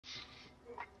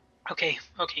Okay,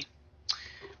 okay.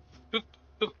 Boop,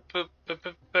 boop, boop,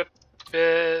 boop, boop,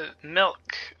 boop.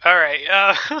 Milk. Alright,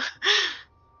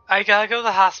 I gotta go to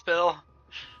the hospital.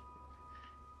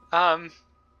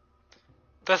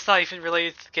 That's not even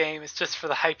related to the game, it's just for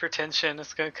the hypertension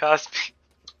it's gonna cause me.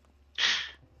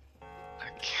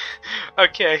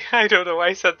 Okay, I don't know why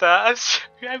I said that. I'm sorry.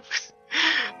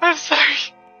 I'm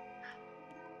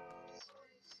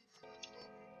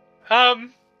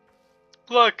sorry.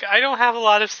 Look, I don't have a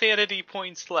lot of sanity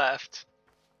points left.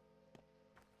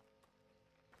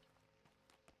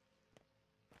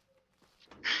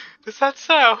 Is that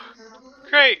so?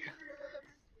 Great.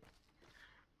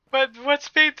 But what's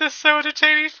made this so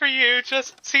entertaining for you?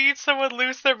 Just seeing someone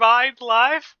lose their mind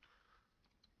live?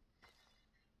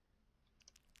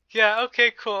 Yeah,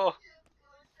 okay, cool.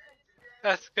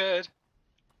 That's good.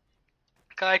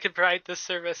 Glad I could provide this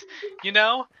service. You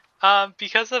know,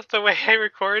 because of the way I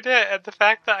recorded it and the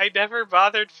fact that I never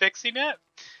bothered fixing it,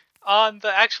 on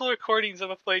the actual recordings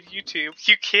of uploaded YouTube,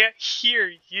 you can't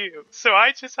hear you. So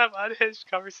I just have unhinged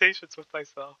conversations with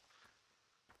myself.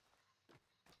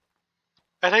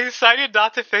 And I decided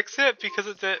not to fix it because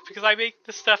I make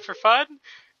this stuff for fun,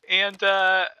 and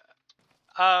I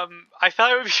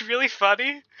thought it would be really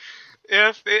funny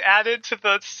if it added to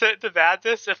the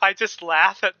madness if I just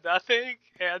laugh at nothing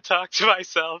and talk to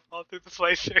myself all through the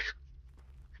playthrough.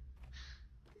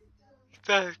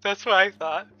 That's what I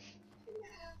thought.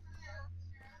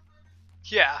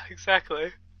 Yeah,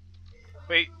 exactly.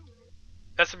 Wait,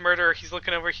 that's a murderer. He's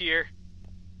looking over here.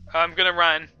 I'm gonna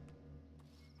run.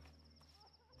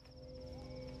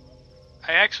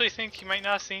 I actually think he might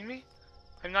not have seen me.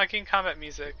 I'm not getting combat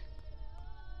music.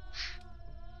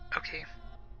 Okay.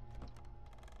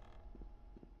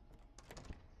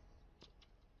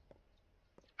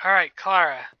 Alright,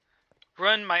 Clara.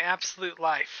 Run my absolute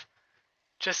life.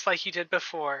 Just like you did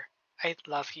before. I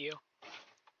love you.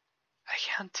 I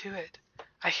can't do it.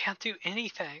 I can't do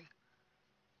anything.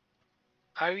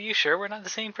 Are you sure we're not the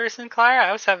same person, Clara?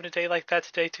 I was having a day like that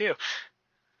today, too.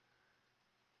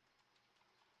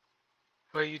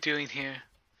 What are you doing here?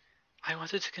 I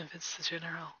wanted to convince the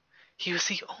General. He was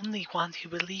the only one who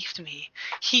believed me.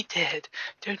 He did.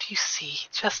 Don't you see?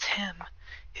 Just him.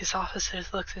 His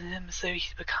officers looked at him as though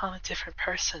he'd become a different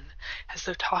person, as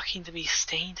though talking to me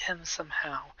stained him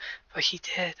somehow. But he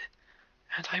did.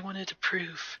 And I wanted to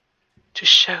prove, to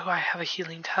show I have a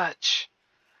healing touch.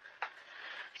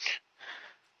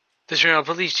 The General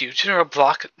believed you. General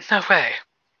Block? No way.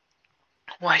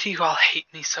 Why do you all hate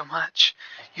me so much?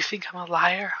 You think I'm a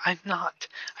liar? I'm not.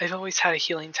 I've always had a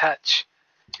healing touch.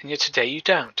 And yet today you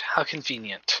don't. How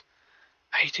convenient.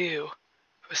 I do.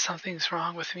 But something's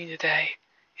wrong with me today.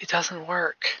 It doesn't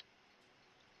work.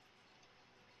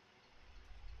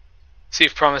 So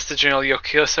you've promised the General you'll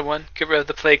cure someone? Get rid of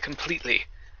the plague completely?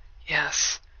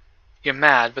 Yes. You're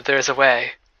mad, but there is a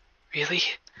way. Really?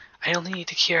 I only need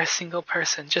to cure a single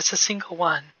person. Just a single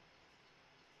one.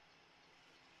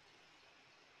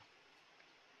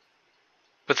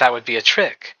 But that would be a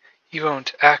trick. You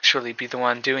won't actually be the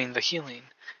one doing the healing.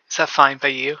 Is that fine by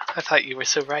you? I thought you were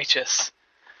so righteous.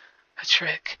 A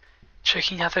trick.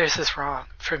 Tricking others is wrong,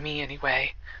 for me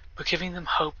anyway, but giving them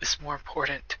hope is more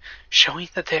important, showing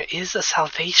that there is a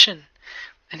salvation.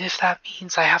 And if that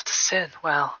means I have to sin,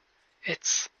 well,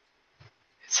 it's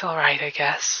alright, I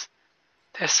guess.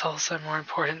 Their souls are more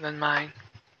important than mine.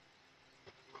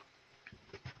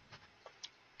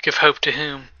 Give hope to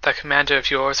whom? That commander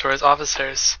of yours or his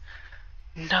officers?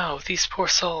 No, these poor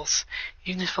souls.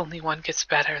 Even if only one gets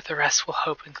better, the rest will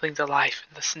hope and cling to life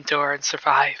and thus endure and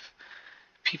survive.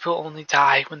 People only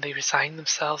die when they resign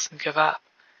themselves and give up.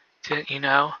 Didn't you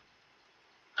know?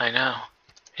 I know.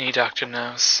 Any doctor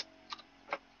knows.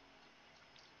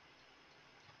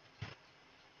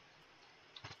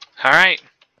 Alright.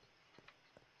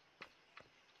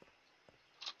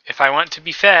 If I want to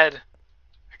be fed,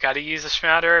 I gotta use a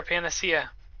shroud or a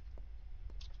panacea.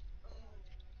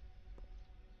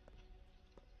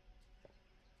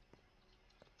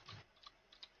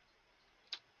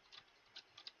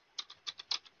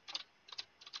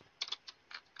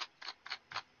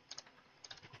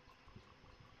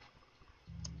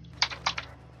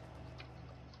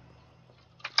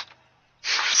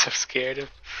 I'm so scared of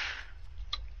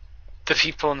the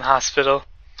people in the hospital.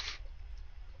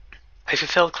 I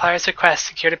fulfilled Clara's request,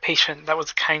 secured a patient. That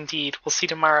was a kind deed. We'll see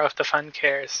tomorrow if the fund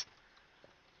cares.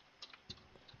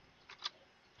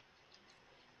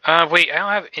 Wait, I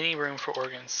don't have any room for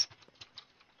organs.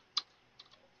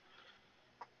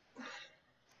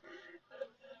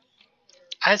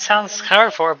 It sounds kind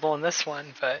of horrible in this one,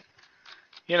 but,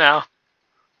 you know,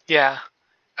 yeah.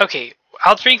 Okay,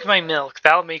 I'll drink my milk.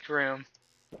 That'll make room.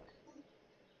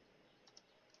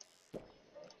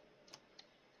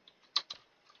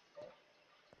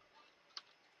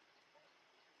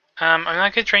 I'm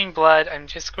not going to drain blood. I'm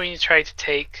just going to try to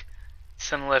take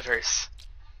some livers.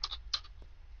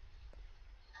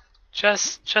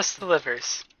 Just the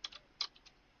livers.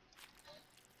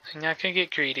 I'm not going to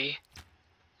get greedy.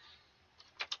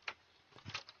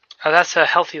 Oh, that's a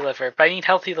healthy liver, but I need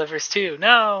healthy livers too.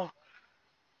 No!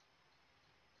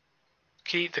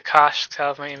 Keep the costs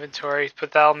out of my inventory,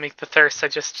 but that'll make the thirst I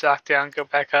just knocked down go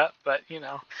back up, but you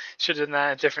know, should have done that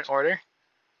in a different order.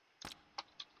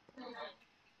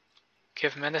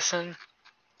 Give medicine.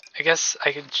 I guess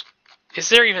I could. Is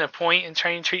there even a point in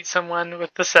trying to treat someone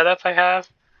with the setup I have?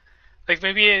 Like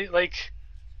maybe like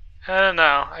I don't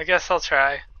know. I guess I'll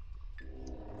try.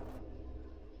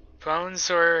 Bones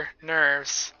or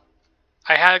nerves?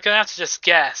 I'm gonna have to just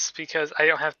guess because I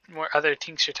don't have more other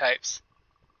tincture types.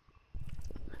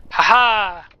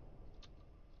 Haha!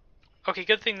 Okay,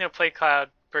 good thing no play cloud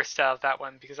burst out of that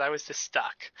one because I was just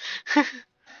stuck.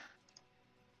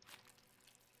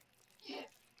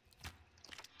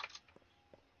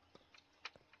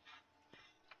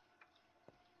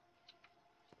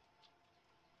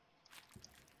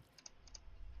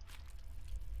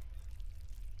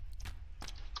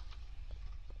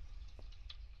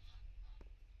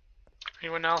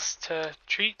 Anyone else to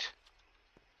treat?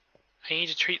 I need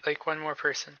to treat like one more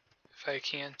person if I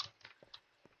can.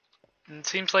 And it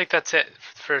seems like that's it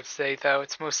for today though.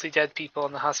 It's mostly dead people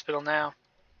in the hospital now.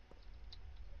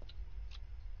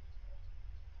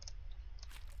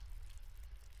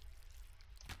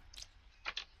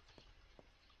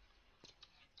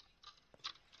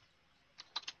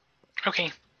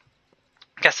 Okay,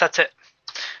 guess that's it.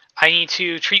 I need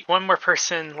to treat one more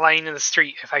person lying in the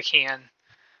street if I can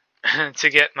to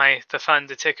get the fun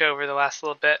to tick over the last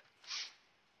little bit.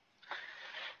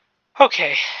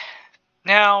 Okay,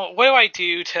 now what do I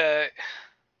do to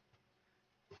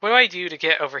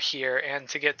get over here and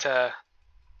to get to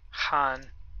Han?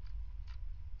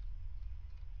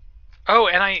 Oh,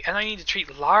 and I need to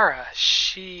treat Lara.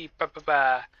 Forgot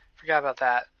about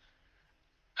that.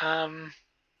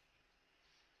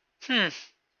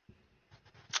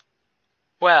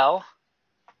 Well,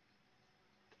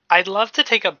 I'd love to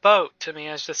take a boat to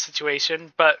manage this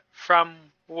situation, but from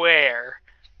where?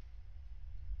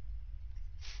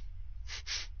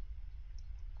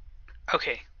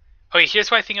 Okay, here's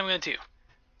what I think I'm gonna do.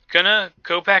 Gonna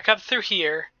go back up through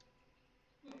here,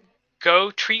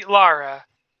 go treat Lara,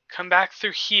 come back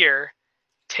through here,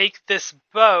 take this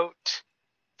boat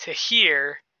to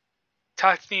here,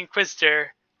 talk to the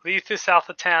Inquisitor, leave through south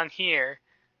of town here,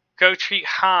 go treat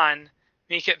Han,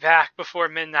 make it back before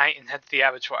midnight, and head to the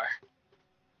abattoir.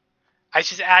 I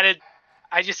just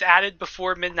added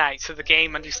before midnight so the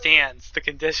game understands the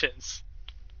conditions.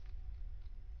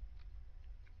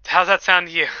 How's that sound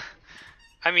to you?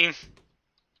 I mean,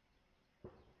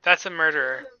 that's a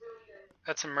murderer.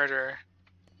 That's a murderer.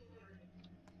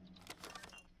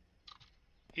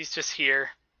 He's just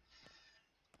here.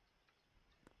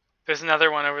 There's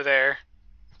another one over there.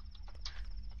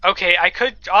 Okay, I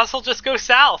could also just go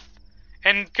south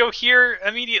and go here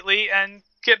immediately and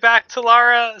get back to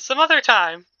Lara some other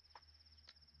time.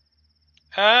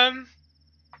 Are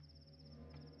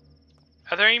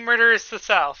there any murderers to the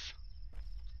south?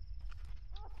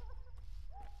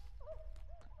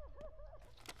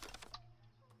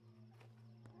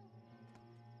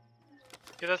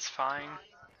 Yeah, that's fine.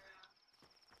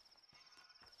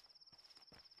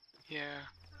 Yeah.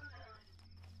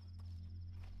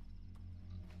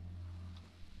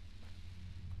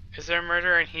 Is there a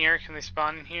murderer in here? Can they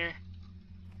spawn in here?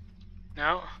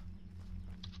 No?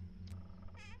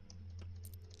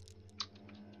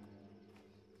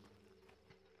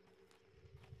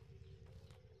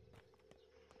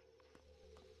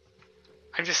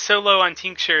 I'm just so low on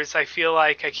tinctures, I feel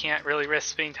like I can't really risk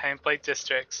spending time in Plague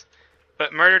Districts.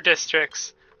 But murder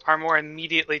districts are more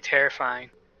immediately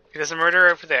terrifying. There's a murderer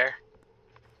over there.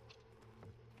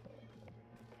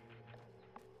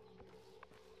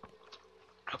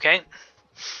 Okay.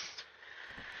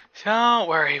 Don't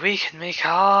worry, we can make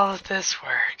all of this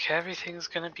work. Everything's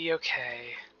gonna be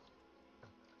okay.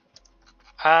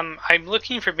 I'm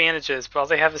looking for bandages, but all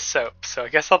they have is soap, so I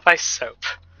guess I'll buy soap.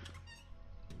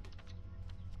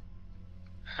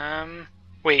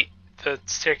 Wait, the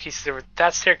staircase over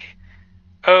that staircase.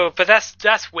 Oh, but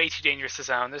that's way too dangerous to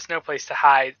zone. There's no place to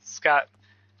hide. It's got.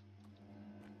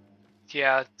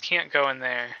 Yeah, can't go in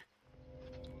there.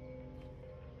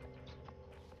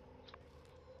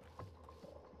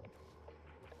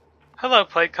 Hello,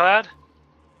 Plague Cloud.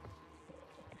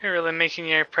 You're really making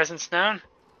your presence known.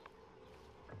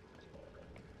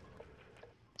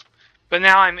 But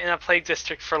now I'm in a plague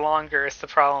district for longer is the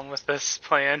problem with this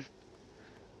plan.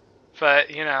 But,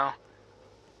 you know.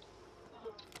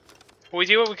 We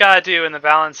do what we gotta do in the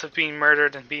balance of being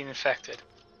murdered and being infected.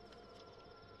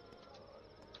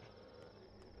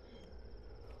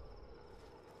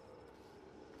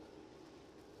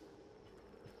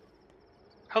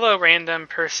 Hello, random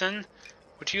person.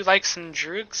 Would you like some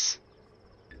drugs?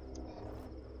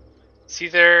 It's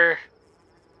either...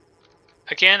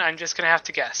 Again, I'm just gonna have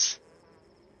to guess.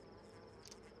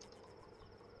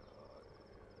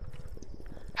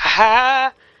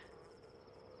 Haha!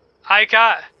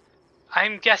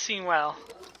 I'm guessing well.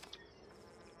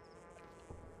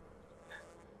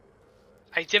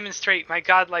 I demonstrate my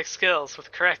godlike skills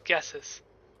with correct guesses.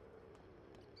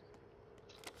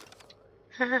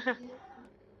 I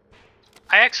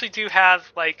actually do have,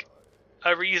 like,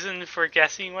 a reason for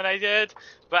guessing what I did,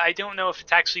 but I don't know if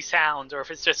it's actually sound or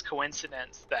if it's just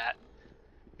coincidence that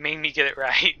made me get it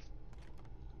right.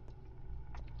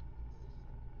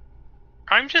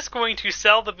 I'm just going to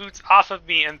sell the boots off of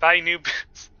me and buy new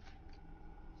boots.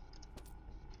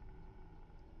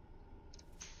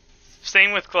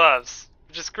 Same with gloves.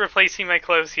 I'm just replacing my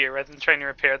clothes here rather than trying to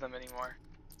repair them anymore.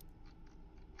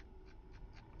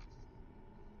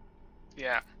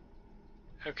 Yeah.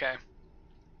 Okay.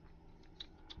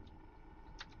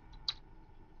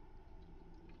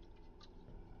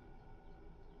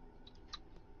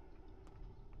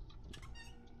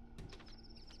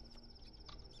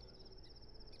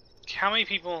 How many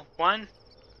people? 1,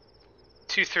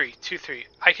 2, 3. 2, 3.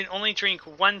 I can only drink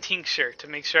 1 tincture to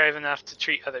make sure I have enough to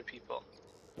treat other people.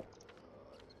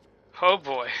 Oh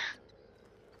boy.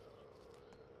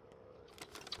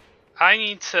 I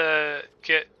need to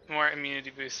get more immunity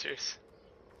boosters.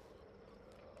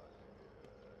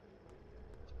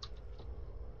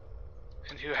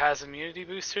 And who has immunity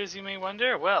boosters, you may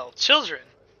wonder? Well, children.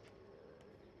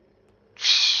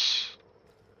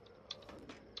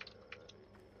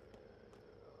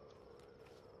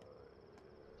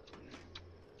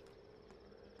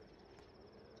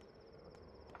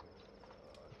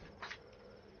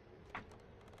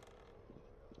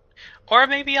 Or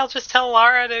maybe I'll just tell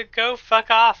Lara to go fuck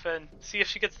off and see if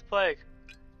she gets the plague.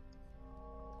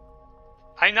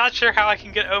 I'm not sure how I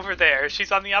can get over there. She's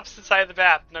on the opposite side of the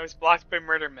map and I was blocked by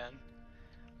murder men.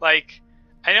 Like,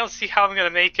 I don't see how I'm gonna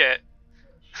make it.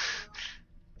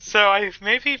 So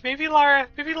maybe Lara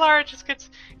just gets,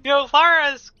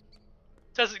 Lara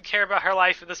doesn't care about her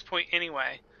life at this point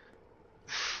anyway.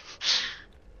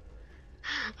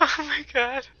 Oh my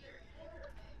god.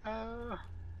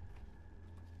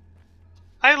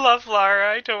 I love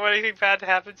Lara. I don't want anything bad to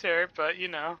happen to her, but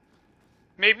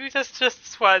maybe that's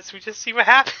just once. We just see what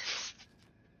happens.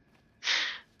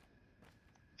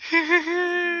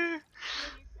 I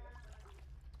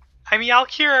mean, I'll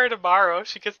cure her tomorrow if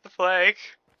she gets the plague.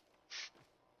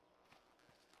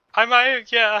 I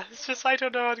might, yeah. It's just I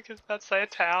don't know how to get that side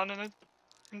of town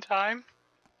in time.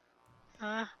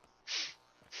 And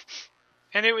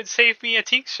it would save me a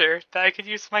tincture that I could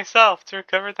use myself to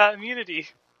recover that immunity.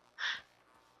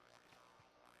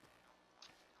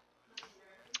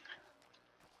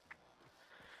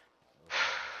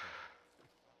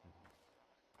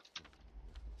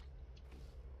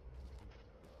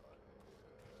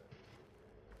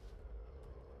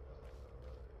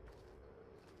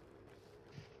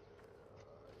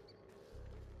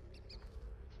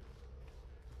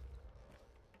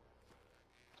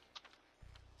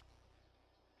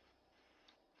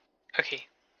 Okay.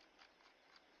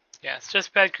 Yeah, it's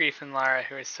just Bad Grief and Lara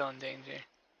who are still in danger.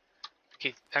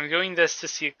 Okay, I'm going this to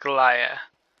see Galaya.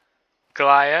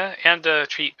 Galaya, and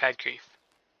treat Bad Grief.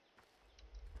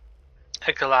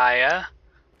 Galaya,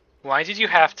 why did you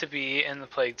have to be in the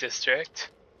Plague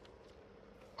District?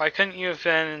 Why couldn't you have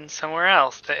been somewhere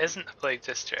else that isn't the Plague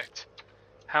District?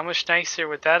 How much nicer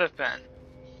would that have been?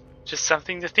 Just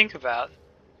something to think about.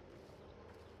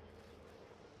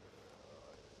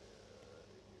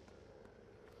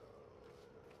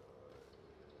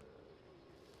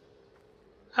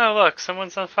 Oh look,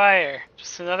 someone's on fire.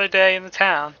 Just another day in the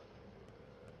town.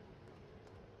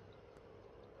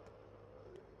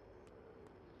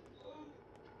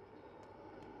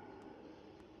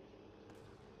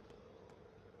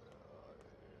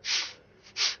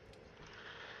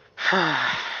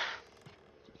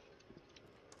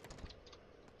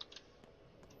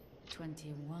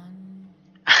 $21,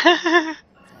 $34,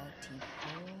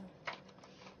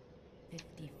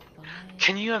 $55.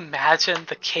 Can you imagine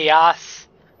the chaos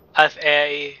of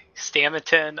a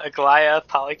Stamaton, Aglaya,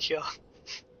 Polycule?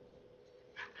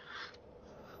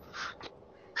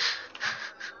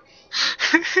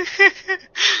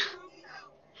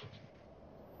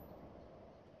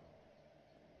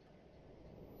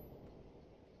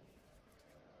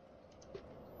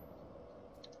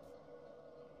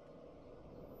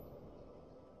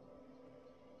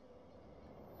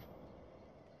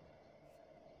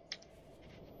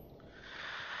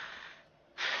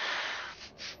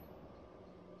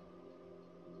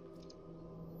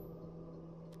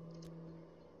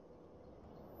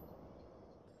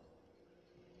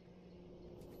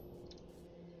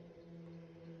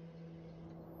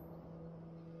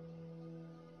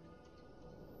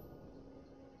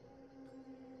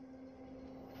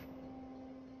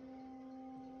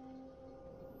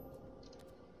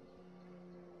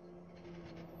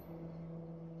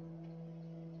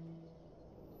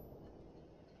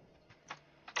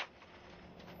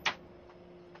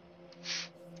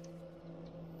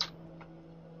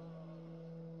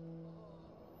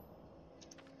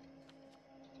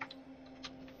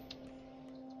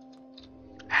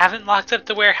 Haven't locked up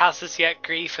the warehouses yet,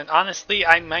 Grief, and honestly,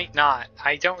 I might not.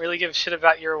 I don't really give a shit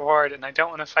about your reward, and I don't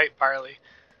want to fight Barley.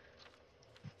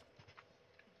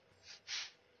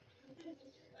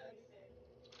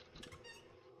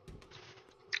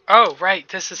 Oh, right,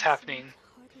 this is happening.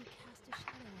 Hardly cast a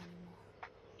shadow anymore.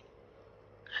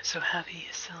 I'm so happy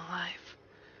he's still alive.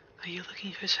 Are you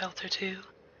looking for shelter too?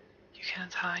 You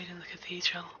can't hide in the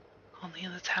cathedral, only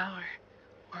in the tower.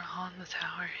 Or on the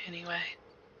tower, anyway.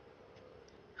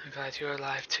 I'm glad you're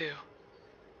alive too.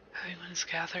 Everyone is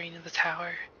gathering in the tower.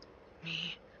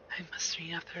 Me, I'm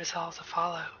mustering up the resolve to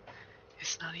follow.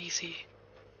 It's not easy.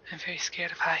 I'm very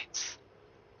scared of heights.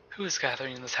 Who is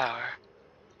gathering in the tower?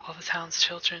 All the town's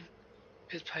children.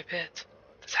 Bit by bit.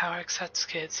 The tower accepts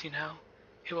kids, you know.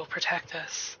 It will protect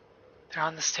us. They're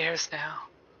on the stairs now.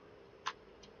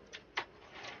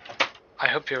 I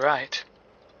hope you're right.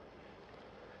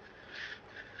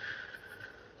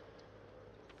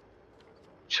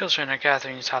 Children are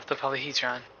gathering atop the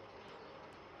polyhedron.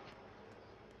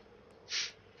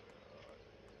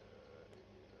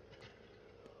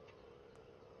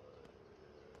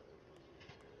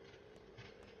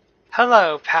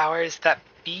 Hello, powers that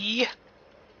be.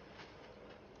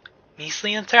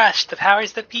 Measly and Thrush, the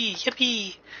powers that be.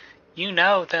 Yippee! You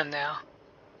know them now.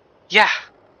 Yeah.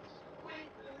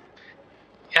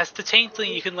 As the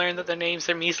Changeling, you can learn that their names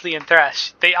are Measly and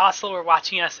Thrush. They also were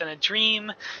watching us in a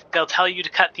dream. They'll tell you to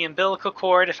cut the umbilical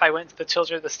cord if I went to the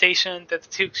children of the station. That the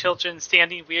two children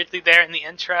standing weirdly there in the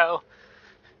intro.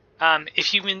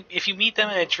 If you meet them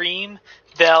in a dream,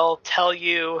 they'll tell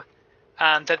you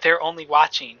that they're only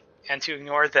watching and to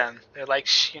ignore them. They're like,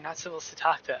 shh, you're not supposed to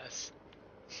talk to us.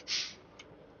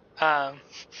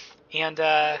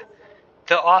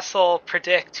 They'll also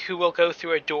predict who will go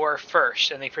through a door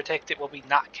first, and they predict it will be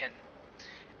Notkin.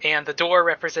 And the door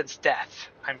represents death,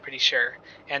 I'm pretty sure.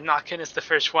 And Notkin is the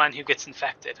first one who gets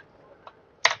infected.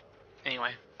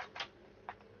 Anyway.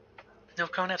 No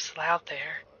grown-ups allowed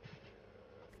there.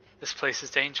 This place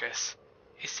is dangerous.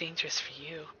 It's dangerous for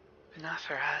you, but not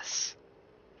for us.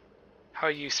 How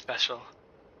are you special?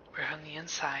 We're on the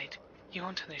inside. You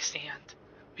won't understand.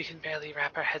 We can barely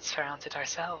wrap our heads around it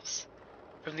ourselves.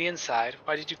 From the inside?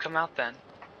 Why did you come out then?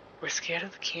 We're scared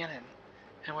of the cannon,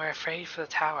 and we're afraid for the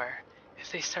tower.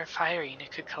 If they start firing,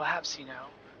 it could collapse, you know,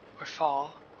 or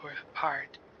fall, or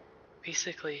apart.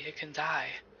 Basically, it can die.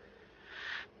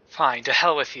 Fine, to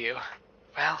hell with you.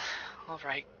 Well,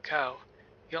 alright, go.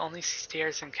 You'll only see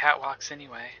stairs and catwalks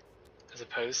anyway. As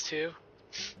opposed to?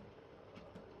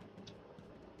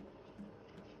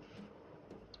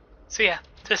 So yeah,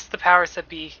 just the powers that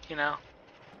be, you know.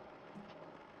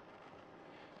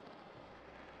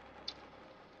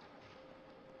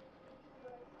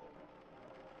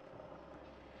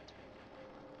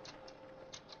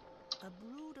 A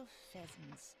brood of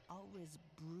pheasants always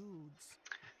broods.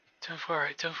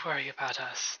 Don't worry about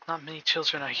us. Not many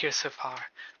children are here so far,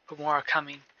 but more are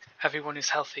coming. Everyone who's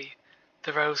healthy.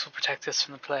 The rose will protect us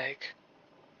from the plague.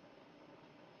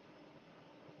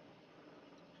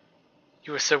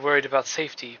 You were so worried about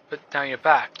safety, but now you're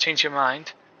back. Change your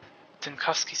mind?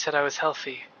 Dimkovsky said I was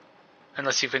healthy.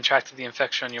 Unless you've contracted the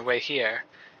infection on your way here.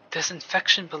 There's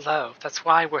infection below. That's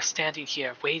why we're standing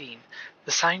here, waiting.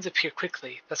 The signs appear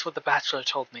quickly. That's what the bachelor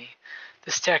told me.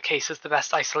 The staircase is the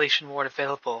best isolation ward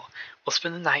available. We'll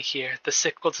spend the night here. The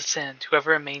sick will descend. Whoever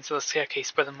remains on the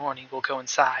staircase by the morning will go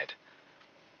inside.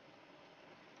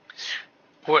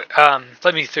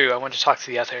 Let me through. I want to talk to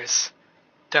the others.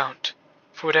 Don't.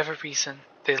 For whatever reason,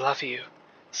 they love you.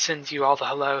 Send you all the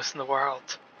hellos in the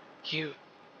world. You,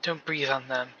 don't breathe on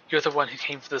them. You're the one who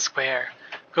came for the square.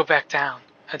 Go back down,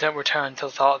 and don't return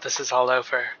until this is all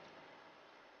over.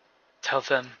 Tell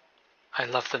them I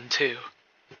love them too.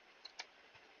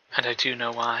 And I do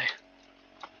know why.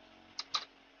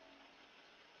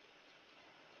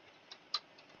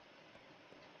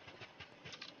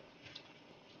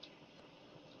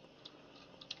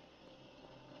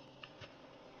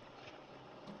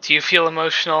 Do you feel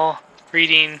emotional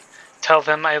reading Tell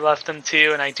Them I Love Them Too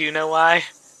and I Do Know Why?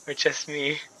 Or just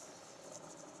me?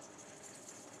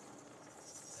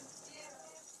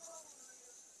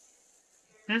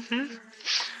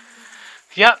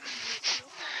 Yep.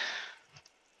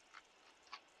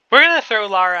 We're gonna throw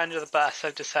Lara under the bus,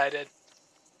 I've decided.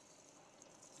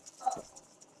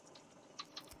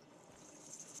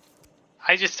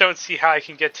 I just don't see how I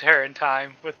can get to her in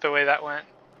time with the way that went.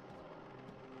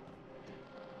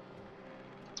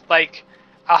 Like,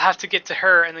 I'll have to get to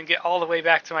her and then get all the way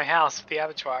back to my house with the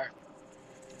abattoir.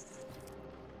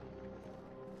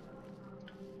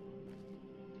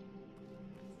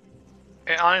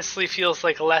 It honestly feels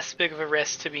like less big of a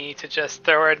risk to me to just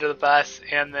throw her under the bus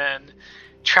and then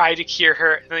try to cure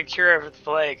her and then cure her of the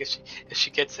plague if she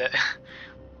gets it.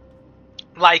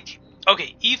 Like,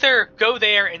 okay, either go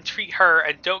there and treat her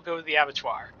and don't go to the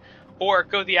abattoir, or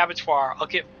go to the abattoir. I'll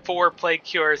get 4 plague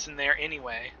cures in there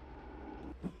anyway.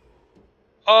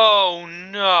 Oh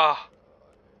no.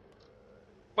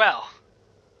 Well,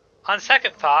 on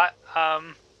second thought,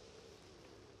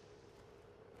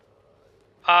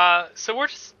 so we're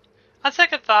just, on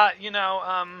second thought, you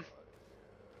know,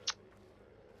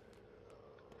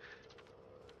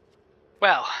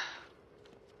 well,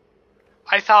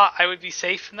 I thought I would be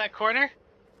safe in that corner.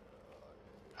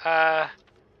 I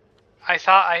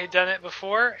thought I had done it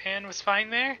before and was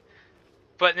fine there,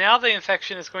 but now the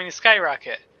infection is going to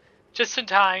skyrocket. Just in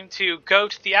time to go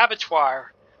to the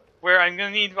abattoir, where I'm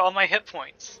going to need all my hit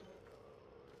points.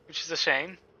 Which is a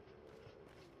shame.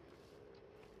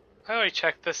 I already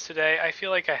checked this today. I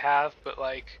feel like I have, but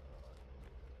like...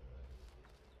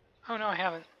 Oh no, I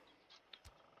haven't.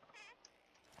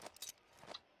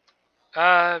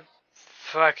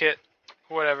 Fuck it.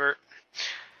 Whatever.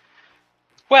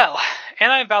 Well, and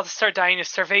I'm about to start dying of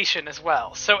starvation as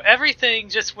well. So everything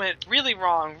just went really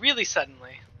wrong, really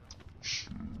suddenly.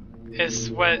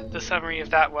 Is what the summary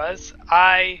of that was.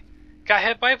 I got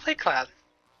hit by a plague cloud.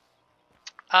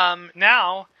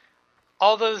 Now,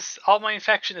 all my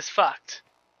infection is fucked.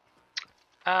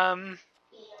 Well,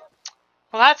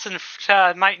 that's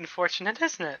might unfortunate,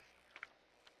 isn't it?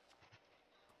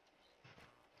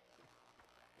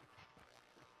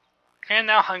 And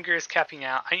now hunger is capping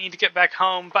out. I need to get back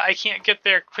home, but I can't get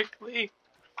there quickly.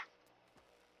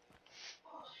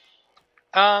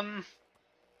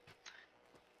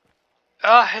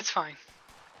 It's fine.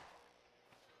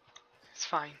 It's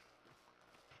fine.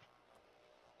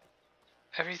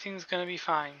 Everything's gonna be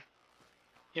fine.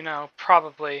 You know,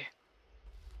 probably.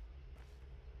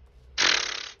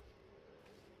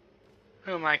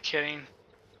 Who am I kidding?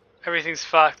 Everything's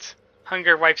fucked.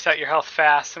 Hunger wipes out your health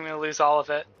fast. I'm gonna lose all of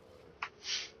it.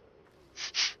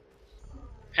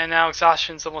 And now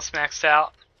exhaustion's almost maxed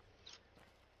out.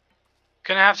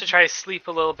 Gonna have to try to sleep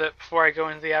a little bit before I go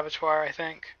into the abattoir, I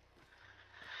think.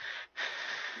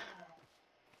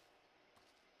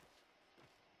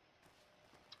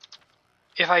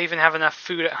 If I even have enough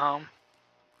food at home.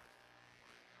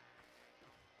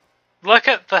 Look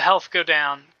at the health go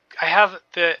down. I have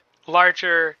the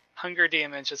larger hunger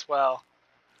damage as well.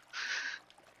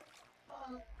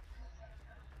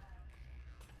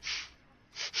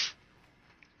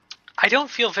 I don't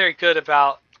feel very good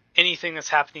about anything that's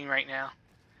happening right now.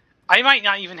 I might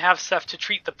not even have stuff to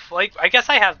treat the plague. I guess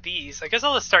I have these. I guess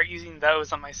I'll just start using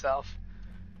those on myself.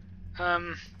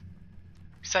 Because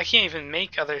I can't even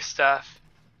make other stuff.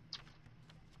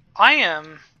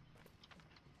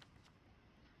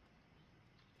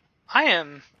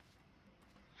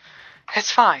 It's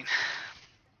fine.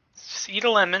 Just eat a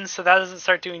lemon so that doesn't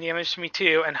start doing damage to me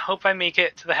too, and hope I make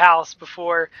it to the house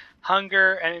before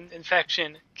hunger and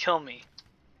infection kill me.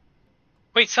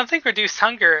 Wait, something reduced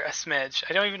hunger a smidge.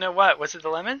 I don't even know what. Was it the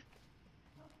lemon?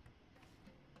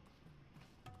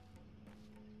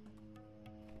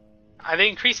 They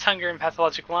increased hunger in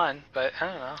Pathologic 1, but I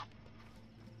don't know.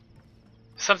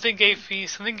 Something gave me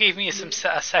a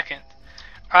second.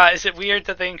 Is it weird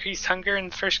that they increased hunger in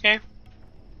the first game?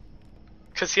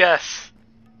 'Cause yes.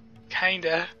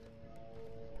 Kinda.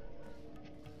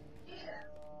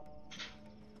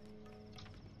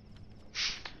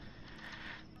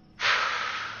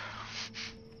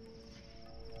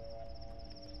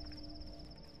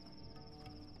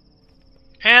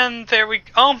 And there we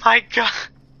go. Oh my god.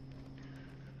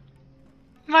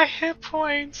 My hit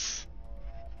points.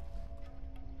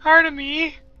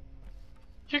 Artemy.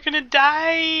 You're gonna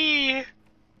die.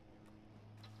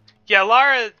 Yeah,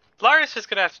 Lara's just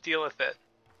gonna have to deal with it.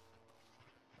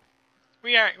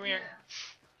 We aren't.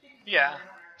 Yeah.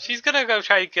 She's gonna go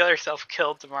try to get herself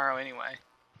killed tomorrow anyway.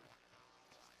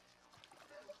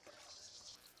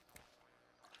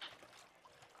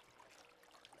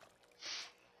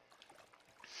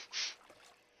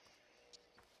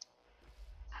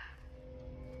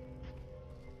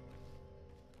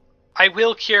 I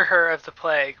will cure her of the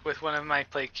plague with one of my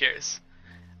plague cures.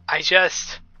 I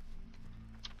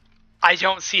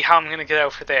don't see how I'm gonna get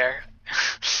over there.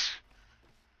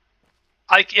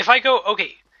 Like, if I go,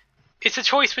 okay, it's a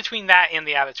choice between that and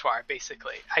the abattoir,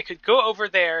 basically. I could go over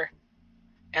there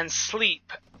and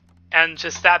sleep, and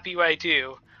just that be what I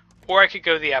do, or I could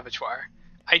go to the abattoir.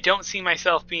 I don't see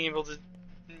myself being able to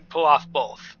pull off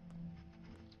both.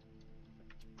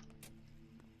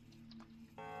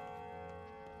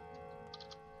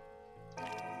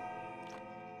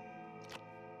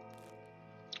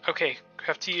 Okay,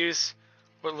 have to use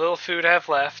what little food I have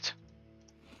left.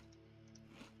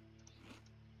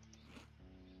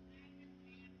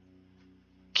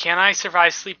 Can I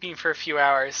survive sleeping for a few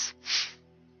hours?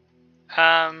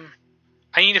 I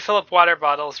need to fill up water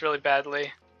bottles really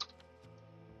badly.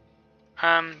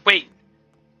 Wait.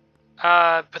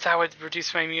 But that would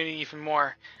reduce my immunity even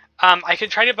more. I could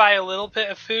try to buy a little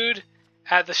bit of food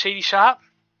at the shady shop.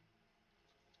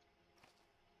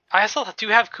 I also do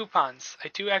have coupons. I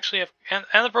do actually have,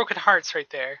 and the broken hearts right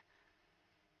there.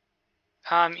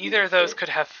 Either of those could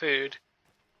have food.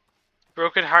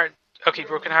 Broken heart. Okay,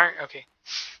 broken heart. Okay.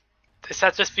 Is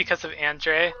that just because of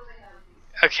Andre?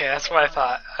 Okay, that's what I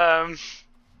thought.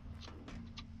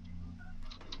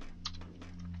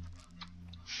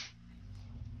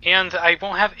 And I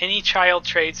won't have any child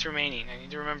trades remaining. I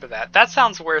need to remember that. That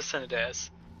sounds worse than it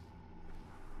is.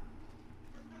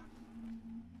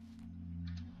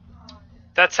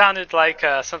 That sounded like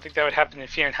something that would happen in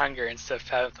Fear and Hunger instead of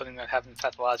something that happened in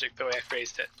Pathologic, the way I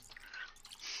phrased it.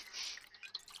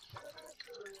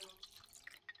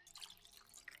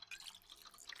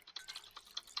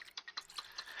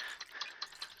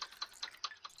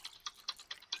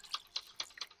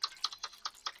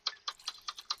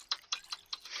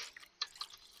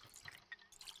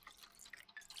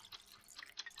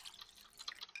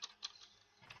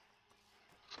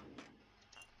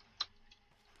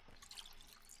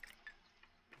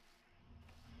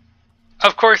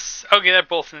 Of course, okay, they're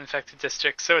both in infected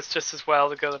districts, so it's just as well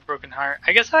to go to Broken Heart.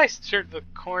 I guess I skirt the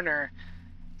corner.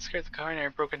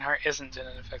 Broken Heart isn't in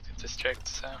an infected district,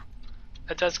 so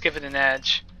that does give it an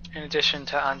edge, in addition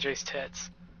to Andre's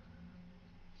tits.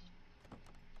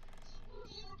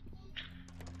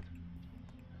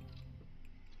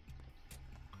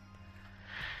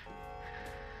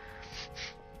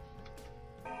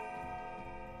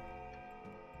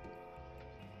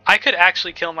 I could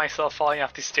actually kill myself falling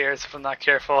off these stairs if I'm not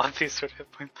careful at these sort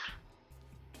of points.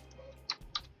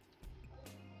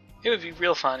 It would be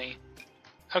real funny.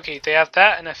 Okay, they have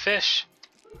that and a fish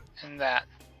and that.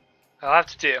 I'll have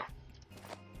to do.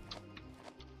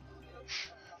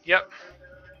 Yep.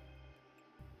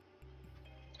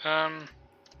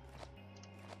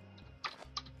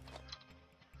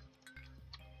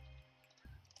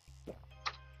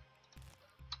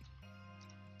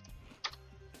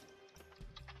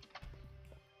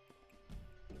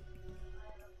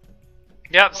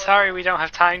 Yep, sorry we don't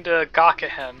have time to gawk at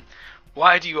him.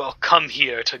 Why do you all come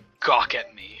here to gawk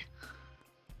at me?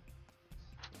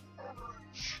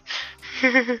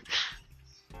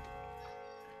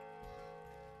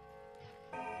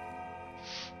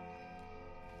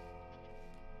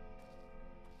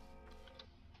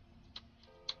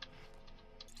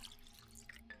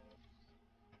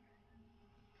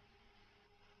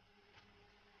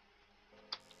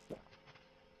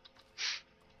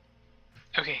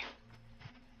 Okay.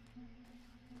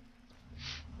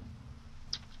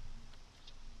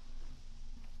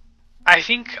 I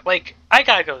think, like, I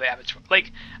gotta go to the abattoir.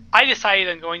 Like, I decided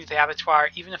on going to the abattoir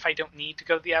even if I don't need to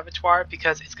go to the abattoir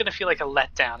because it's gonna feel like a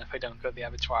letdown if I don't go to the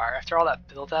abattoir. After all that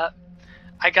build up,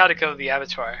 I gotta go to the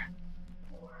abattoir.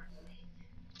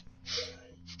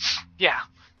 Yeah.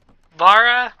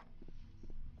 Lara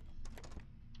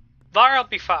will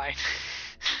be fine.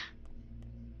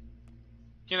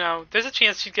 You know, there's a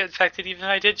chance she'd get infected even if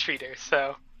I did treat her,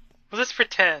 so we'll just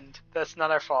pretend that's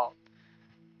not our fault.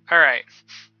 Alright.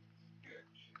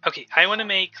 Okay, I want to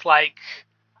make, like,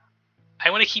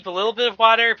 I want to keep a little bit of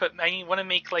water, but I want to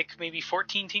make, like, maybe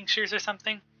 14 tinctures or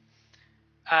something.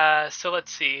 So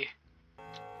let's see.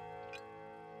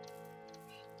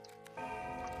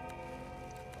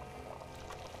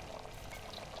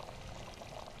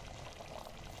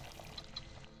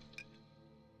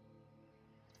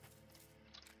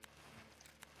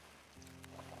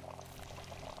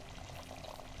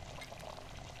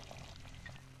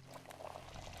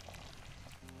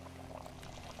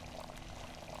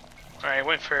 Alright, I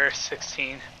went for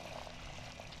 16.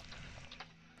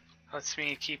 Lets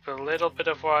me keep a little bit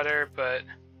of water, but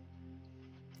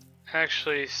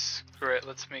actually, screw it,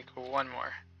 let's make one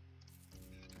more.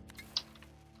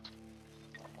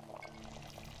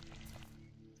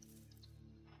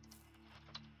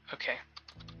 Okay.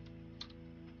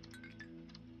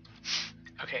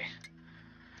 Okay.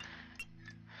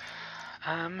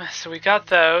 So we got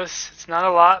those. It's not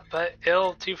a lot, but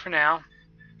it'll do for now.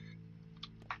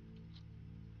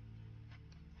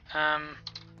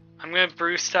 I'm gonna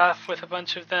brew stuff with a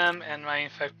bunch of them, and my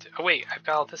infected. Oh wait, I've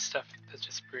got all this stuff that's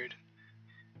just brewed.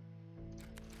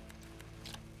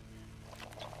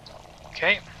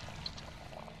 Okay.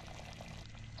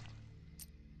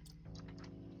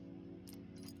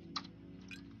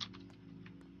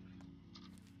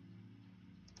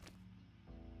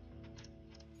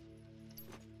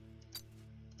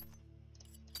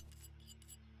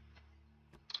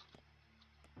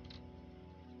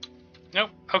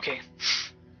 Okay.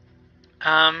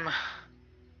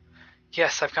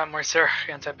 Yes, I've got more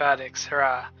antibiotics.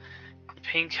 Hurrah.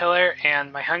 Painkiller,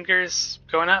 and my hunger's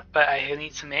going up, but I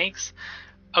need some eggs.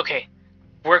 Okay.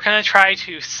 We're gonna try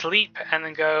to sleep and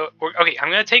then go... Okay, I'm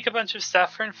gonna take a bunch of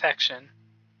stuff for infection.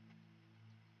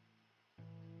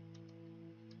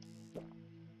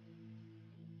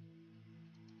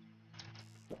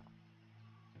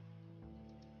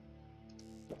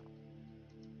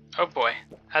 Oh boy,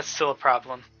 that's still a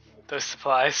problem. Those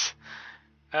supplies.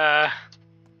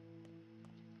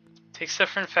 Take stuff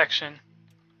for infection.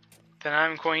 Then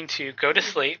I'm going to go to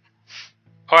sleep.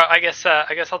 Or I guess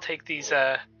I'll take these,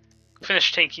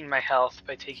 finish taking my health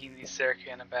by taking these Zerk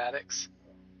antibiotics.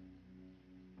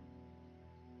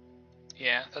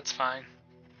 Yeah, that's fine.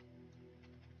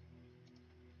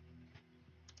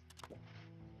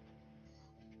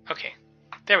 Okay,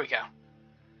 there we go.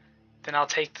 Then I'll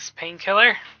take this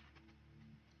painkiller.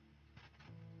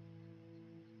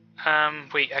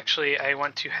 Wait, actually, I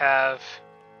want to have...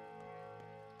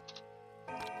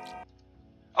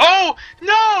 Oh!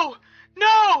 No!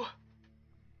 No!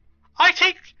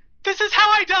 This is how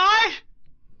I die?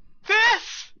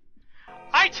 This!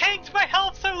 I tanked my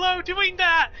health so low doing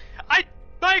that!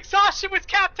 My exhaustion was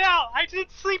capped out! I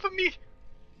didn't sleep with me!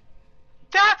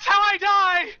 That's how I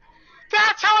die!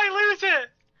 That's how I lose it!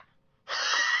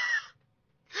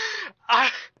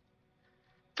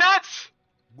 That's...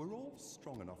 We're all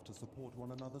strong enough to support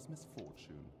one another's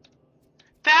misfortune.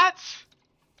 That's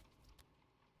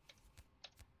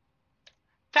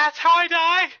how I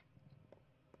die?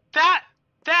 That!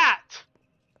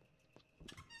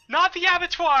 Not the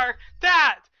abattoir!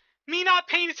 That! Me not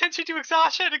paying attention to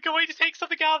exhaustion and going to take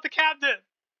something out of the cabinet!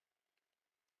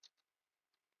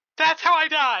 That's how I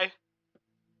die!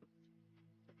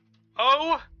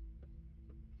 Oh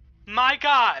my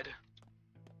god!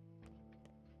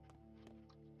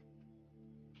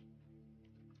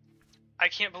 I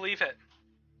can't believe it.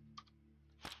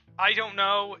 I don't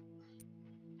know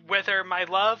whether my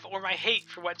love or my hate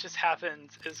for what just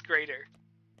happened is greater.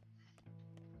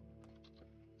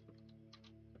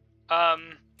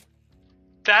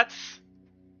 That's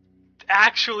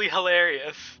actually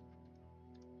hilarious.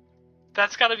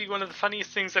 That's gotta be one of the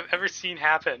funniest things I've ever seen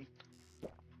happen.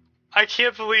 I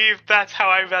can't believe that's how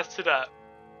I messed it up.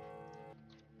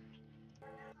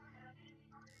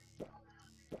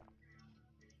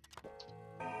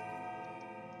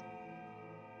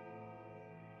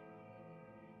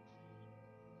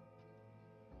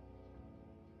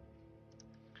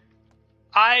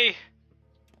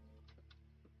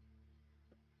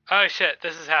 Oh shit,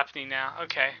 this is happening now.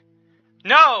 Okay.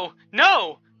 No!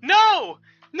 No! No!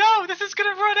 No! This is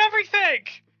gonna ruin everything!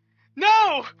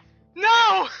 No!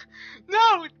 No!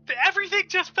 No! Everything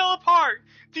just fell apart!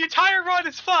 The entire run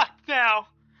is fucked now!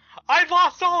 I've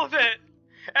lost all of it!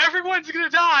 Everyone's gonna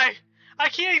die! I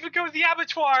can't even go to the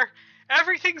abattoir!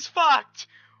 Everything's fucked!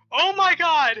 Oh my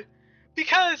god!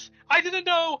 Because I didn't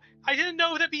know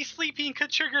that me sleeping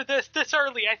could trigger this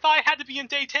early. I thought I had to be in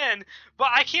day 10, but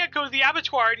I can't go to the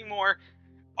abattoir anymore.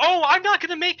 Oh, I'm not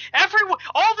gonna make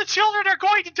all the children are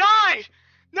going to die!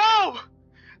 No!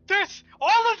 There's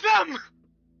all of them!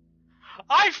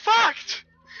 I fucked!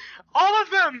 All of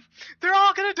them! They're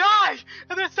all gonna die!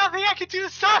 And there's nothing I can do to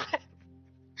stop it!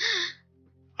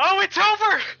 Oh, it's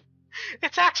over!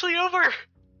 It's actually over!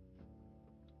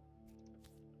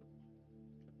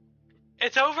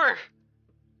 It's over!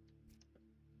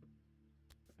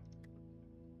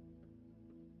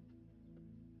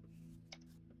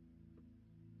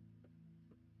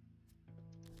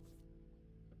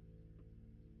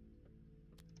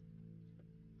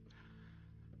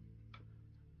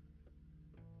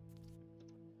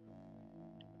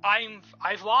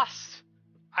 I've lost.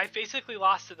 I've basically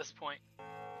lost at this point.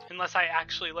 Unless I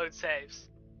actually load saves.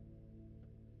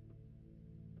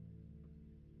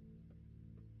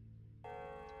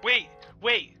 Wait.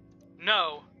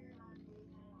 No,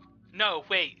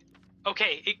 wait.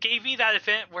 Okay, it gave me that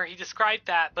event where he described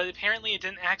that, but apparently it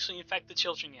didn't actually infect the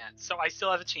children yet, so I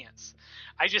still have a chance.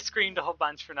 I just screamed a whole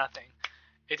bunch for nothing.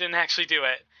 It didn't actually do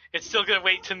it. It's still gonna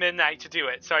wait till midnight to do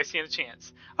it, so I stand a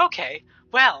chance. Okay,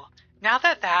 well, now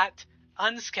that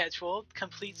unscheduled,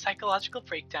 complete psychological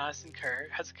breakdown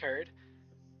has occurred,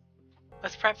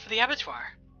 let's prep for the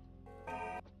abattoir.